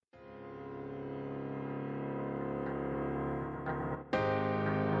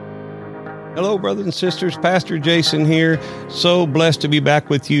Hello, brothers and sisters. Pastor Jason here. So blessed to be back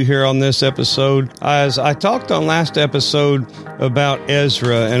with you here on this episode. As I talked on last episode about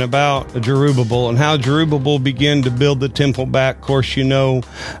Ezra and about Zerubbabel and how Zerubbabel began to build the temple back. Of course, you know,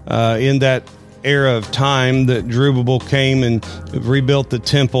 in that era of time that Zerubbabel came and rebuilt the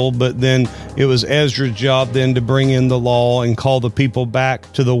temple, but then it was Ezra's job then to bring in the law and call the people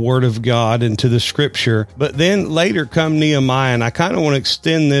back to the Word of God and to the Scripture. But then later come Nehemiah, and I kind of want to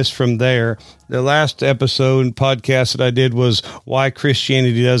extend this from there. The last episode and podcast that I did was why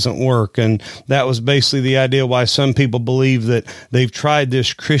Christianity doesn't work. And that was basically the idea why some people believe that they've tried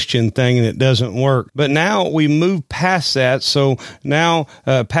this Christian thing and it doesn't work. But now we move past that. So now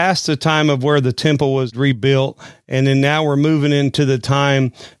past the time of where the temple was rebuilt, and then now we're moving into the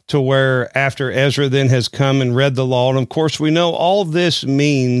time to where after Ezra then has come and read the law. And of course, we know all this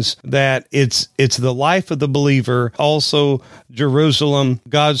means that it's the life of the believer, also Jerusalem,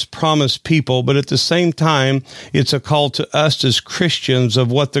 God's promised people. But at the same time, it's a call to us as Christians of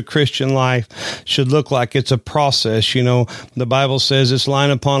what the Christian life should look like. It's a process. You know, the Bible says it's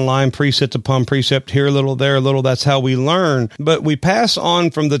line upon line, precept upon precept, here a little, there a little. That's how we learn. But we pass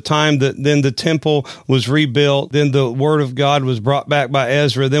on from the time that then the temple was rebuilt, then the Word of God was brought back by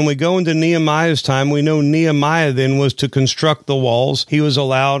Ezra. Then we go into Nehemiah's time. We know Nehemiah then was to construct the walls. He was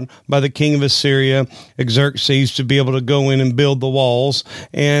allowed by the king of Assyria, Xerxes, to be able to go in and build the walls.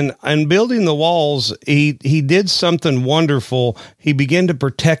 And building the walls, he did something wonderful. He began to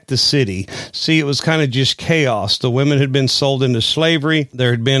protect the city. See, it was kind of just chaos. The women had been sold into slavery. There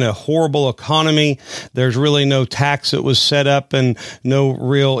had been a horrible economy. There's really no tax that was set up and no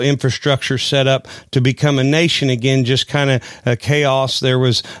real infrastructure set up to become a nation again, just kind of chaos. There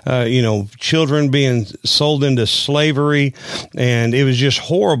was children being sold into slavery, and it was just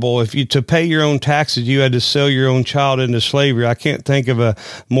horrible. If you to pay your own taxes, you had to sell your own child into slavery. I can't think of a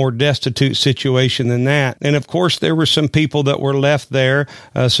more destitute situation than that. And of course, there were some people that were left there,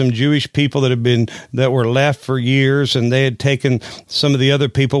 some Jewish people that were left for years, and they had taken some of the other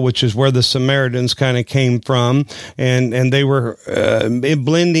people, which is where the Samaritans kind of came from, and they were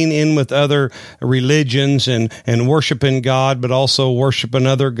blending in with other religions and worshiping God, but also worshiping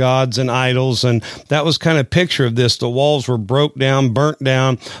other gods and idols. And that was kind of a picture of this. The walls were broke down, burnt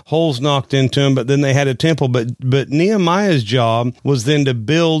down, holes knocked into them, but then they had a temple. But Nehemiah's job was then to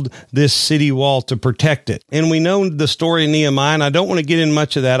build this city wall to protect it. And we know the story of Nehemiah, and I don't want to get in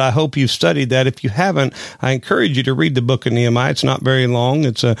much of that. I hope you've studied that. If you haven't, I encourage you to read the book of Nehemiah. It's not very long.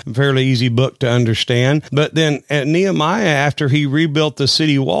 It's a fairly easy book to understand. But then at Nehemiah, after he rebuilt the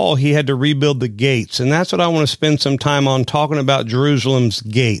city wall, he had to rebuild the gates. And that's what I want to spend some time on, talking about Jerusalem's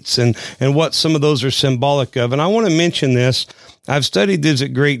gates and what some of those are symbolic of. And I want to mention this. I've studied this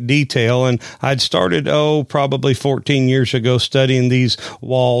at great detail, and I'd started, probably 14 years ago studying these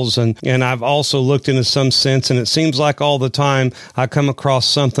walls, and I've also looked into some sense, and it seems like all the time I come across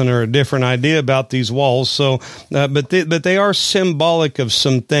something or a different idea about these walls. So, but they are symbolic of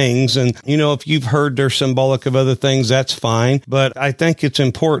some things, and, you know, if you've heard they're symbolic of other things, that's fine. But I think it's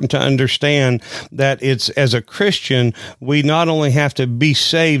important to understand that as a Christian, we not only have to be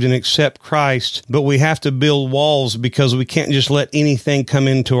saved and accept Christ, but we have to build walls, because we can't just let anything come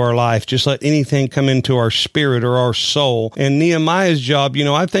into our life, just let anything come into our spirit or our soul. And Nehemiah's job, you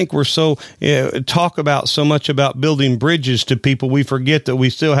know, I think we're talk about so much about building bridges to people, we forget that we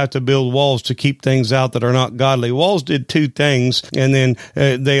still have to build walls to keep things out that are not godly. Walls did two things, and then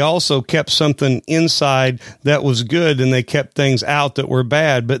they also kept something inside that was good, and they kept things out that were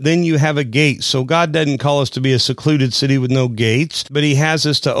bad. But then you have a gate. So God doesn't call us to be a secluded city with no gates, but he has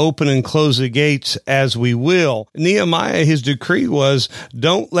us to open and close the gates as we will. Nehemiah, his decree was,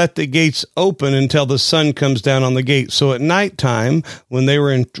 don't let the gates open until the sun comes down on the gate. So at nighttime,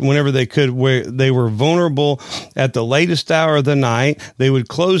 whenever they could, where they were vulnerable at the latest hour of the night, they would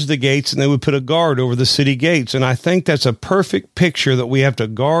close the gates and they would put a guard over the city gates. And I think that's a perfect picture that we have to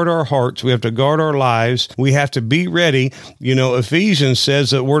guard our hearts. We have to guard our lives. We have to be ready. You know, Ephesians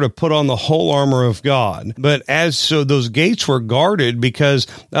says that we're to put on the whole armor of God. But so those gates were guarded, because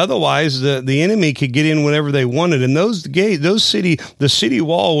otherwise the enemy could get in whenever they wanted. And the city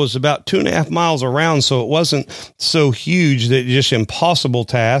wall was about 2.5 miles around, so it wasn't so huge that just impossible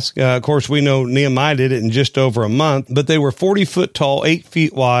task. Of course, we know Nehemiah did it in just over a month, but they were 40 foot tall, 8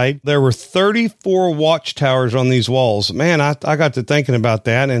 feet wide. There were 34 watchtowers on these walls. Man, I got to thinking about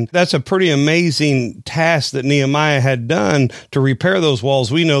that, and that's a pretty amazing task that Nehemiah had done to repair those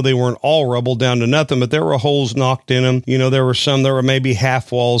walls. We know they weren't all rubble down to nothing, but there were holes knocked in them. You know, there were some that were maybe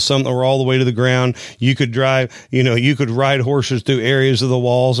half walls, some that were all the way to the ground. You could ride ride horses through areas of the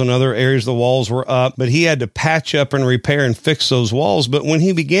walls, and other areas of the walls were up, but he had to patch up and repair and fix those walls. But when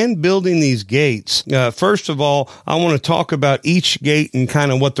he began building these gates, first of all, I want to talk about each gate and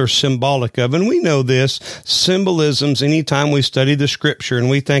kind of what they're symbolic of. And we know this, symbolisms, anytime we study the scripture and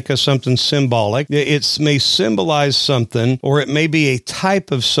we think of something symbolic, it may symbolize something, or it may be a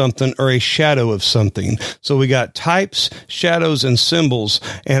type of something or a shadow of something. So we got types, shadows, and symbols.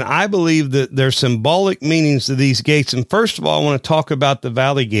 And I believe that there's symbolic meanings to these gates. And first of all, I want to talk about the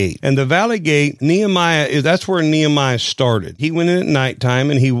Valley Gate. And the Valley Gate, Nehemiah, that's where Nehemiah started. He went in at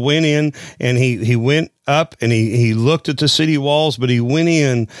nighttime, and he went in, and he went up, and he looked at the city walls, but he went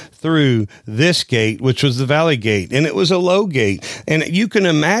in through this gate, which was the Valley Gate, and it was a low gate. And you can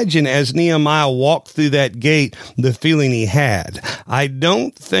imagine as Nehemiah walked through that gate, the feeling he had. I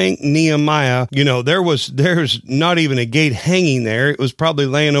don't think Nehemiah, there's not even a gate hanging there. It was probably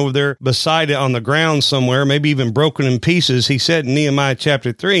laying over there beside it on the ground somewhere, maybe even broken in pieces. He said in Nehemiah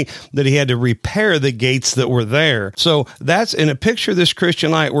chapter 3 that he had to repair the gates that were there. So that's in a picture of this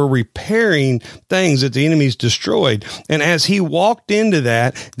Christian light. We're repairing things that the enemies destroyed. And as he walked into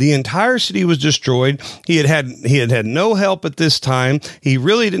that, the entire city was destroyed. He had no help at this time. He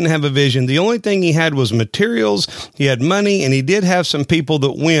really didn't have a vision. The only thing he had was materials. He had money, and he did have some people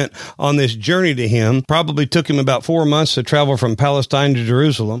that went on this journey to him. Probably took him about 4 months to travel from Palestine to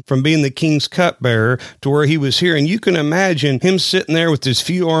Jerusalem, from being the king's cupbearer to where he was here. And you can imagine him sitting there with his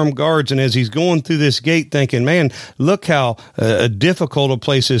few armed guards, and as he's going through this gate thinking, man, look how difficult a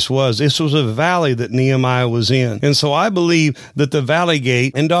place this was. This was a valley that Nehemiah was in. And so I believe that the Valley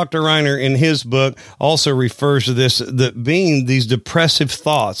Gate, and Dr. Reiner in his book also refers to this, that being these depressive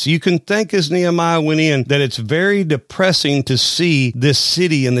thoughts. You can think as Nehemiah went in that it's very depressing to see this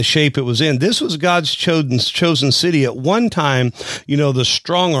city in the shape it was in. This was God's chosen city. At one time, the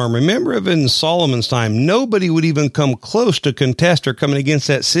strong arm. Remember in Solomon's time, nobody would even come close to contest or coming against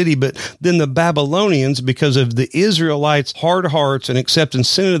that city. But then the Babylonians, because of the Israelites' hard hearts and accepting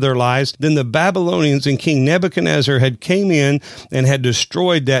sin into their lives, then the Babylonians and King Nebuchadnezzar had came in and had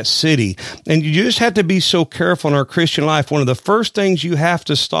destroyed that city. And you just have to be so careful in our Christian life. One of the first things you have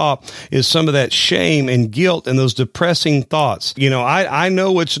to stop is some of that shame and guilt and those depressing thoughts. I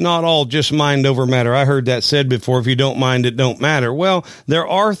know it's not all just mind over matter. I heard that said before, if you don't mind, it don't matter. Well, there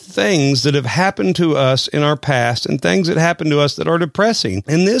are things that have happened to us in our past and things that happened to us that are depressing.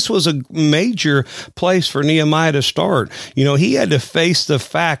 And this was a major place for Nehemiah to start. He had to face the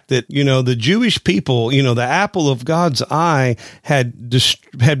fact that, the Jewish people, the apple of God's eye had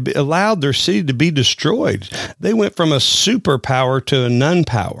allowed their city to be destroyed. They went from a superpower to a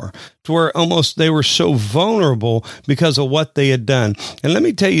non-power, to where almost they were so vulnerable because of what they had done. And let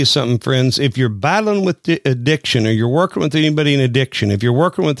me tell you something, friends, if you're battling with addiction, or you're working with anybody in addiction, if you're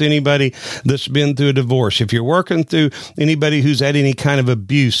working with anybody that's been through a divorce, if you're working through anybody who's had any kind of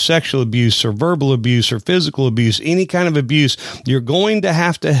abuse, sexual abuse or verbal abuse or physical abuse, any kind of abuse, you're going to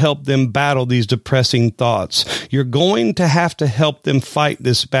have to help them battle these depressing thoughts. You're going to have to help them fight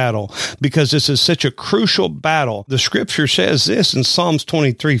this battle, because this is such a crucial battle. The scripture says this in Psalms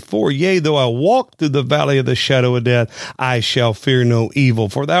 23:4, yea, though I walk through the valley of the shadow of death, I shall fear no evil,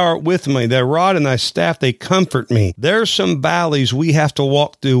 for thou art with me. Thy rod and thy staff, they comfort me. There's some valleys we have to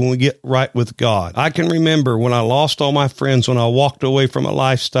walk through when we get right with God. I can remember when I lost all my friends, when I walked away from a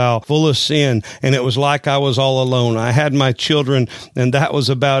lifestyle full of sin, and it was like I was all alone. I had my children, and that was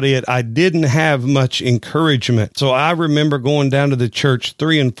about it. I didn't have much encouragement. So I remember going down to the church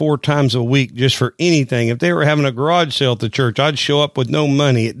 3 and 4 times a week just for anything. If they were having a garage sale at the church, I'd show up with no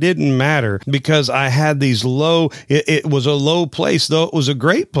money. It didn't matter, because I had these it was a low place, though it was a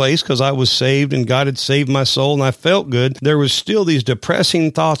great place because I was saved and God had saved my soul and I felt good. There was still these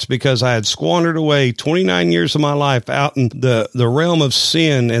depressing thoughts because I had squandered away 29 years of my life out in the realm of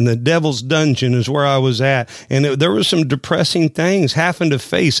sin, and the devil's dungeon is where I was at. And there was some depressing things, having to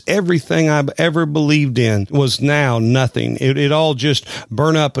face everything I've ever believed in was now nothing. It all just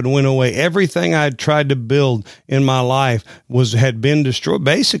burned up and went away. Everything I'd tried to build in my life had been destroyed.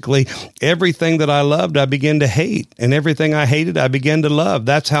 Basically, everything that I loved, I began to hate, and everything I hated, I began to love.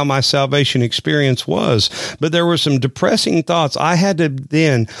 That's how my salvation experience was. But there were some depressing thoughts. I had to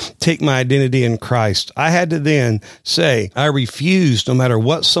then take my identity in Christ. I had to then say, I refuse, no matter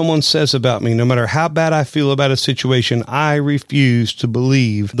what someone says about me, no matter how bad I feel about a situation, I refuse to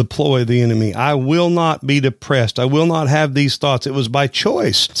believe the ploy of the enemy. I will not be depressed. I will not have these thoughts. It was by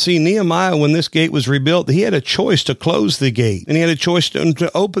choice. See, Nehemiah, when this gate was rebuilt, he had a choice to close the gate, and he had a choice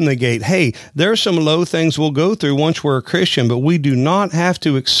to open open the gate. Hey, there are some low things we'll go through once we're a Christian, but we do not have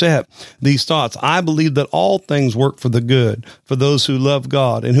to accept these thoughts. I believe that all things work for the good, for those who love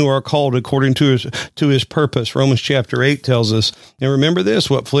God and who are called according to his purpose. Romans chapter 8 tells us. And remember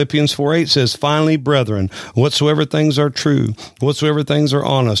this, what Philippians 4:8 says, finally, brethren, whatsoever things are true, whatsoever things are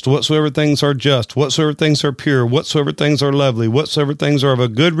honest, whatsoever things are just, whatsoever things are pure, whatsoever things are lovely, whatsoever things are of a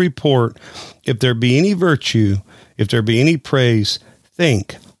good report, if there be any virtue, if there be any praise,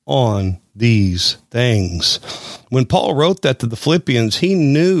 think on these things. When Paul wrote that to the Philippians, he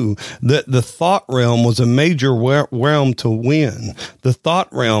knew that the thought realm was a major realm to win. The thought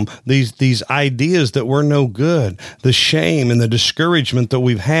realm, these ideas that were no good, the shame and the discouragement that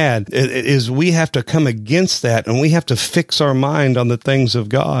we've had, is we have to come against that, and we have to fix our mind on the things of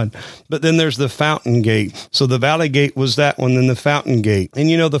God. But then there's the fountain gate. So the valley gate was that one, then the fountain gate. And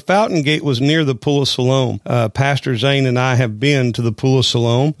the fountain gate was near the Pool of Siloam. Pastor Zane and I have been to the Pool of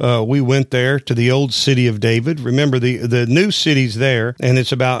Siloam. We went there to the old city of David. Remember, the new city's there, and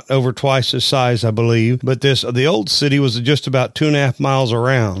it's about over twice the size, I believe. But the old city was just about 2.5 miles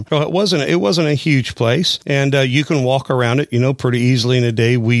around. So it wasn't a huge place, and you can walk around it, pretty easily in a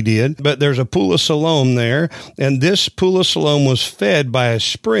day. We did. But there's a Pool of Siloam there, and this Pool of Siloam was fed by a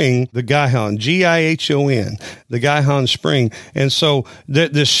spring, the Gihon, Gihon, the Gihon spring. And so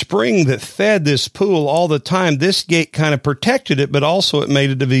the spring that fed this pool all the time, this gate kind of protected it, but also it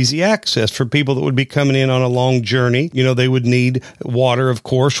made it of easy access for people that would be coming in on a long journey. They would need water, of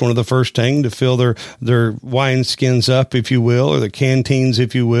course, one of the first things to fill their wine skins up, if you will, or the canteens,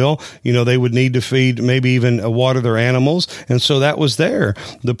 if you will. They would need to feed, maybe even water their animals. And so that was there.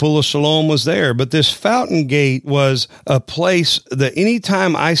 The Pool of Siloam was there. But this fountain gate was a place that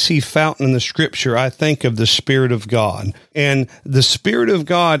anytime I see fountain in the scripture, I think of the Spirit of God. And the Spirit of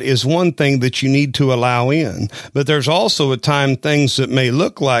God is one thing that you need to allow in. But there's also a time things that may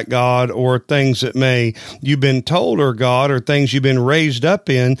look like God, or things that you've been told are God, or things you've been raised up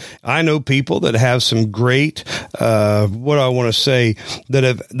in. I know people that have some great, that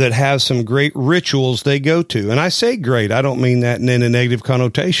have some great rituals they go to. And I say great, I don't mean that in a negative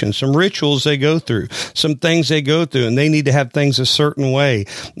connotation. Some rituals they go through, some things they go through, and they need to have things a certain way.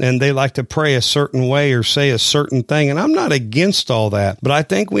 And they like to pray a certain way or say a certain thing. And I'm not against all that, but I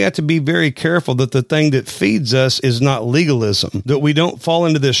think we have to be very careful that the thing that feeds us is not legalism, that we don't fall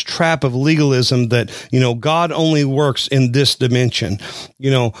into this trap of legalism that, God only works in this dimension.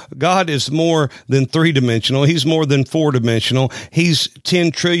 God is more than 3-dimensional. He's more than 4-dimensional. He's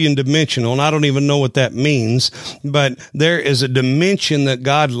 10 trillion dimensional. And I don't even know what that means, but there is a dimension that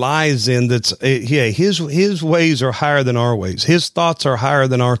God lies in his ways are higher than our ways. His thoughts are higher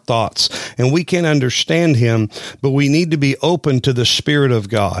than our thoughts. And we can't understand him, but we need to be open to the Spirit of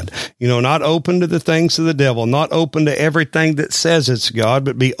God. Not open to the things of the devil, not open to everything that says it's God,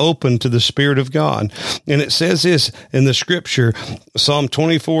 but be open to the Spirit of God. And it says this in the scripture, Psalm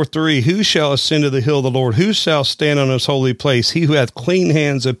 24:3, who shall ascend to the hill of the Lord? Who shall stand on his holy place? He who hath clean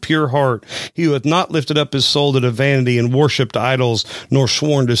hands, a pure heart, he who hath not lifted up his soul to vanity and worshipped idols, nor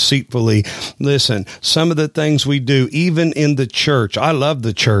sworn deceitfully. Listen, some of the things we do, even in the church, I love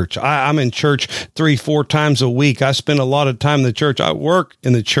the church. I'm in church 3-4 times a week. I spend a lot of time in the church. I work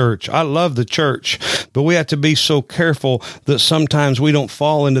in the church. I love the church, but we have to be so careful that sometimes we don't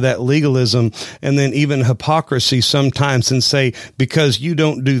fall into that legalism and then even hypocrisy sometimes and say, because you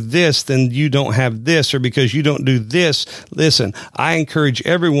don't do this, then you don't have this, or because you don't do this. Listen, I encourage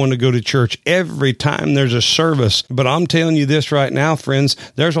everyone to go to church every time there's a service, but I'm telling you this right now, friends,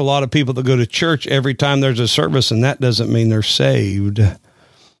 there's a lot of people that go to church every time there's a service, and that doesn't mean they're saved.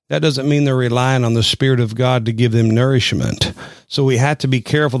 That doesn't mean they're relying on the Spirit of God to give them nourishment. So we have to be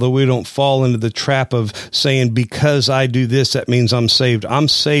careful that we don't fall into the trap of saying, because I do this, that means I'm saved. I'm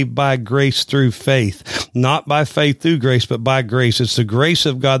saved by grace through faith, not by faith through grace, but by grace. It's the grace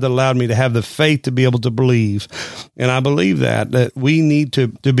of God that allowed me to have the faith to be able to believe. And I believe that we need to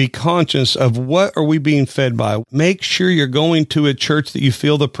be conscious of what are we being fed by. Make sure you're going to a church that you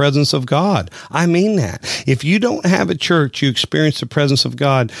feel the presence of God. I mean that. If you don't have a church, you experience the presence of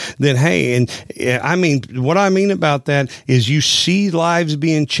God, then hey, and I mean, what I mean about that is you see lives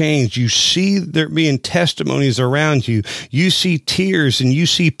being changed. You see there being testimonies around you. You see tears and you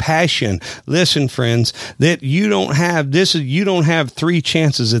see passion. Listen, friends, that you don't have 3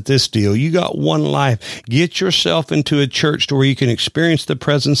 chances at this deal. You got one life. Get yourself into a church to where you can experience the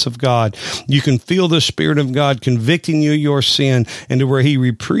presence of God. You can feel the Spirit of God convicting you of your sin, and to where he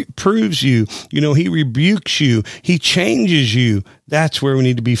reproves you. He rebukes you. He changes you. That's where we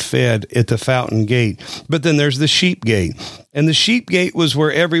need to be fed at the fountain gate. But then there's the sheep gate. And the sheep gate was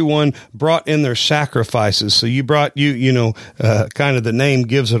where everyone brought in their sacrifices. So you brought, kind of the name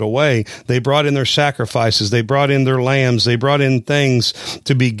gives it away. They brought in their sacrifices. They brought in their lambs. They brought in things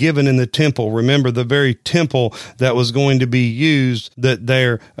to be given in the temple. Remember, the very temple that was going to be used,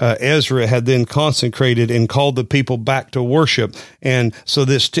 that Ezra had then consecrated and called the people back to worship. And so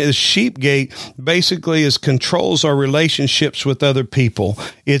this sheep gate basically controls our relationships with other people.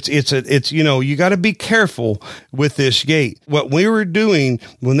 You got to be careful with this gate. What we were doing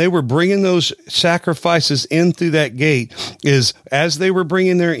when they were bringing those sacrifices in through that gate is, as they were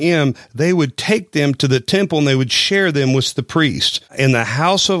bringing their they would take them to the temple and they would share them with the priest. In the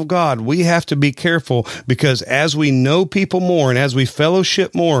house of God, we have to be careful, because as we know people more and as we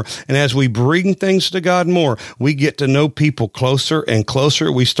fellowship more and as we bring things to God more, we get to know people closer and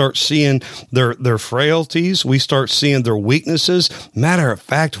closer. We start seeing their frailties. We start seeing their weaknesses. Matter of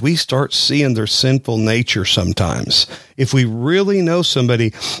fact, we start seeing their sinful nature sometimes. If we really know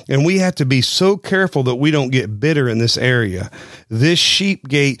somebody, and we have to be so careful that we don't get bitter in this area. This sheep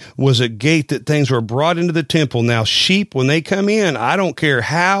gate was a gate that things were brought into the temple. Now, sheep, when they come in, I don't care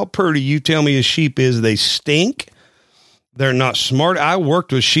how pretty you tell me a sheep is, they stink. They're not smart. I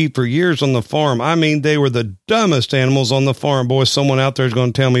worked with sheep for years on the farm. I mean, they were the dumbest animals on the farm. Boy, someone out there is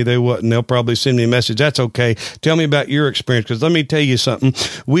going to tell me they wasn't. They'll probably send me a message. That's okay. Tell me about your experience, because let me tell you something.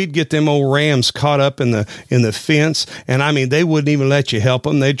 We'd get them old rams caught up in the fence, and I mean, they wouldn't even let you help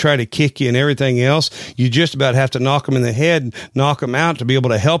them. They'd try to kick you and everything else. You just about have to knock them in the head and knock them out to be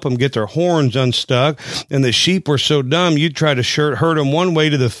able to help them get their horns unstuck. And the sheep were so dumb, you'd try to herd them one way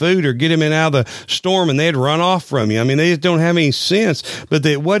to the food or get them in out of the storm, and they'd run off from you. I mean, they just don't have any sense, but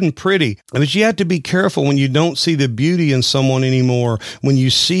it wasn't pretty. But you have to be careful when you don't see the beauty in someone anymore, when you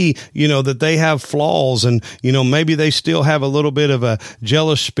see, that they have flaws, and, maybe they still have a little bit of a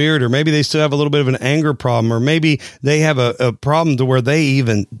jealous spirit, or maybe they still have a little bit of an anger problem, or maybe they have a problem to where they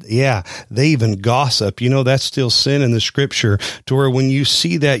even gossip. That's still sin in the scripture, to where when you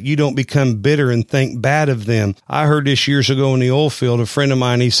see that, you don't become bitter and think bad of them. I heard this years ago in the oil field. A friend of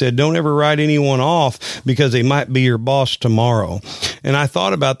mine, he said, don't ever write anyone off because they might be your boss tomorrow. And I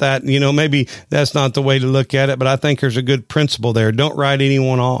thought about that. Maybe that's not the way to look at it, but I think there's a good principle there. Don't write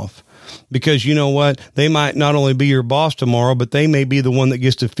anyone off. Because you know what? They might not only be your boss tomorrow, but they may be the one that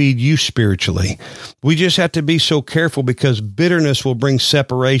gets to feed you spiritually. We just have to be so careful, because bitterness will bring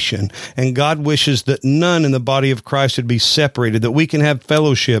separation. And God wishes that none in the body of Christ would be separated, that we can have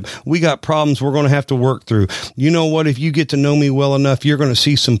fellowship. We got problems we're going to have to work through. You know what? If you get to know me well enough, you're going to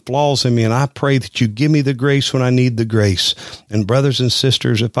see some flaws in me. And I pray that you give me the grace when I need the grace. And brothers and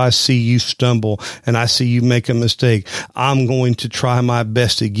sisters, if I see you stumble and I see you make a mistake, I'm going to try my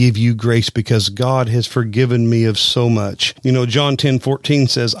best to give you grace, because God has forgiven me of so much. John 10:14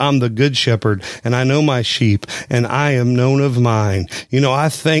 says, I'm the good shepherd, and I know my sheep, and I am known of mine. I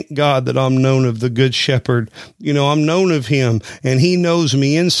thank God that I'm known of the good shepherd. I'm known of him, and he knows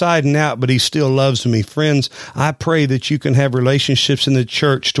me inside and out, but he still loves me. Friends, I pray that you can have relationships in the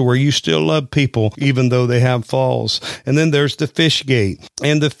church to where you still love people, even though they have flaws. And then there's the fish gate.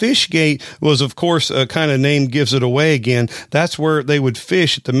 And the fish gate was, of course, a kind of name gives it away again. That's where they would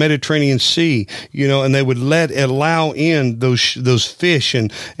fish at the Mediterranean Sea, and they would allow in those fish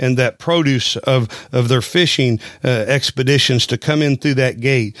and that produce of their fishing expeditions to come in through that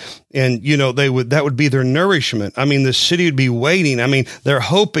gate. And, that would be their nourishment. I mean, the city would be waiting. I mean, they're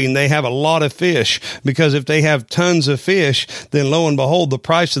hoping they have a lot of fish, because if they have tons of fish, then lo and behold, the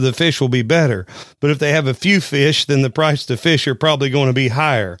price of the fish will be better. But if they have a few fish, then the price of the fish are probably going to be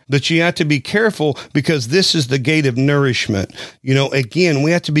higher. But you have to be careful, because this is the gate of nourishment. Again,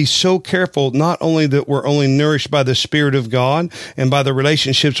 we have to be so careful, not only that we're only nourished by the Spirit of God and by the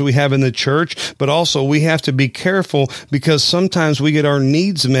relationships we have in the church, but also we have to be careful, because sometimes we get our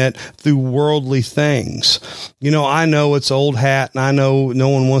needs met through worldly things. I know it's old hat, and I know no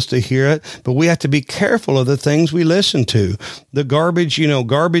one wants to hear it, but we have to be careful of the things we listen to. The garbage,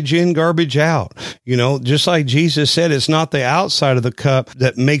 garbage in, garbage out. Just like Jesus said, it's not the outside of the cup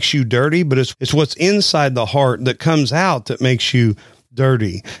that makes you dirty, but it's what's inside the heart that comes out that makes you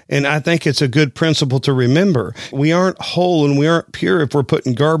dirty. And I think it's a good principle to remember. We aren't whole and we aren't pure if we're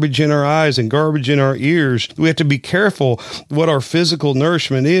putting garbage in our eyes and garbage in our ears. We have to be careful what our physical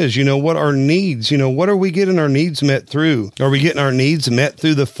nourishment is, what our needs, what are we getting our needs met through? Are we getting our needs met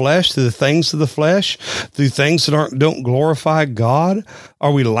through the flesh, through the things of the flesh, through things that don't glorify God?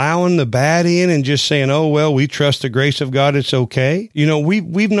 Are we allowing the bad in and just saying, oh, well, we trust the grace of God, it's okay?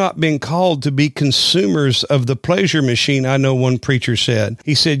 We've not been called to be consumers of the pleasure machine. I know one preacher said.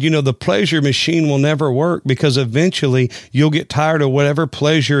 He said, the pleasure machine will never work because eventually you'll get tired of whatever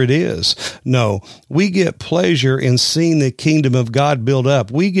pleasure it is. No, we get pleasure in seeing the kingdom of God build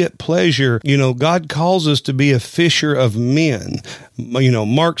up. We get pleasure. God calls us to be a fisher of men.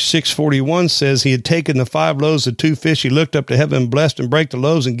 Mark 6:41 says he had taken the 5 loaves and 2 fish. He looked up to heaven, blessed and brake the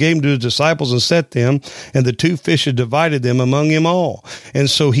loaves and gave them to his disciples and set them. And the 2 fish had divided them among them all. And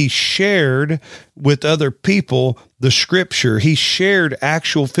so he shared with other people the scripture. He shared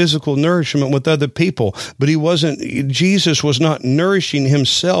actual physical nourishment with other people, but Jesus was not nourishing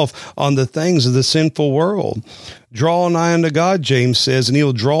himself on the things of the sinful world. Draw nigh unto God, James says, and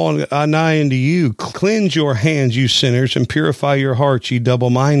he'll draw nigh unto you. Cleanse your hands, you sinners, and purify your hearts, ye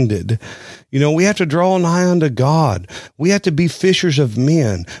double-minded. We have to draw nigh unto God. We have to be fishers of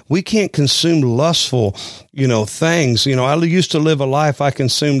men. We can't consume lustful, things. I used to live a life I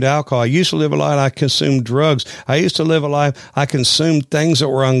consumed alcohol. I used to live a life I consumed drugs. I used to live a life I consumed things that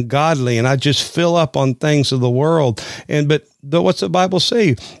were ungodly, and I just fill up on things of the world. But what's the Bible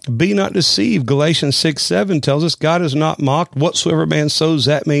say? Be not deceived. Galatians 6:7 tells us God is not mocked. Whatsoever man sows,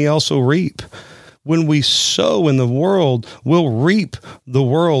 that may he also reap. When we sow in the world, we'll reap the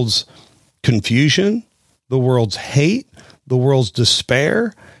world's confusion, the world's hate, the world's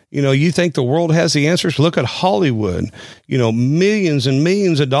despair. You think the world has the answers? Look at Hollywood. Millions and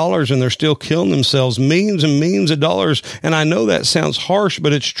millions of dollars, and they're still killing themselves. Millions and millions of dollars. And I know that sounds harsh,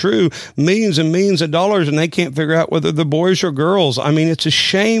 but it's true. Millions and millions of dollars, and they can't figure out whether they're boys or girls. I mean, it's a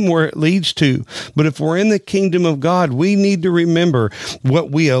shame where it leads to. But if we're in the kingdom of God, we need to remember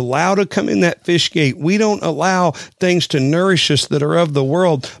what we allow to come in that fish gate. We don't allow things to nourish us that are of the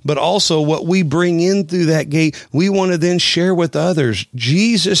world, but also what we bring in through that gate, we want to then share with others.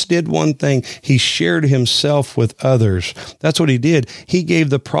 Jesus did one thing. He shared himself with others. That's what he did. He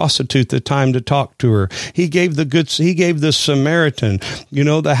gave the prostitute the time to talk to her. He gave the Samaritan,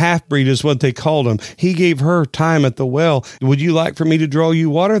 the half-breed is what they called him. He gave her time at the well. Would you like for me to draw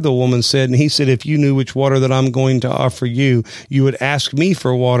you water? The woman said. And he said, if you knew which water that I'm going to offer you, you would ask me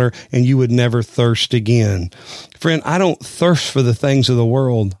for water and you would never thirst again. Friend, I don't thirst for the things of the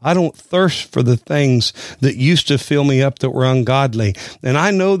world. I don't thirst for the things that used to fill me up that were ungodly. And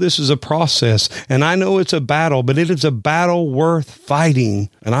I know this is a process, and I know it's a battle, but it is a battle worth fighting.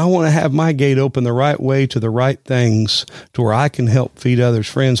 And I want to have my gate open the right way to the right things to where I can help feed others.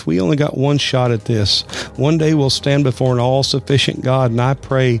 Friends, we only got one shot at this. One day we'll stand before an all-sufficient God, and I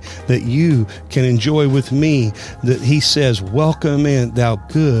pray that you can enjoy with me that he says, welcome in, thou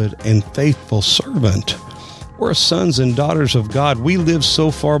good and faithful servant. We're sons and daughters of God. We live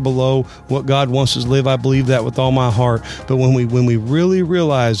so far below what God wants us to live. I believe that with all my heart. But when we really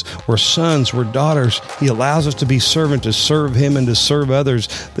realize we're sons, we're daughters, he allows us to be servant, to serve him and to serve others.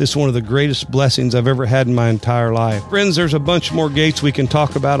 This is one of the greatest blessings I've ever had in my entire life. Friends, there's a bunch more gates we can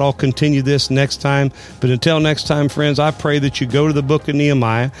talk about. I'll continue this next time. But until next time, friends, I pray that you go to the book of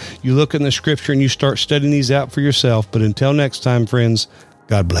Nehemiah, you look in the scripture, and you start studying these out for yourself. But until next time, friends,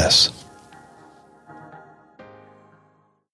 God bless.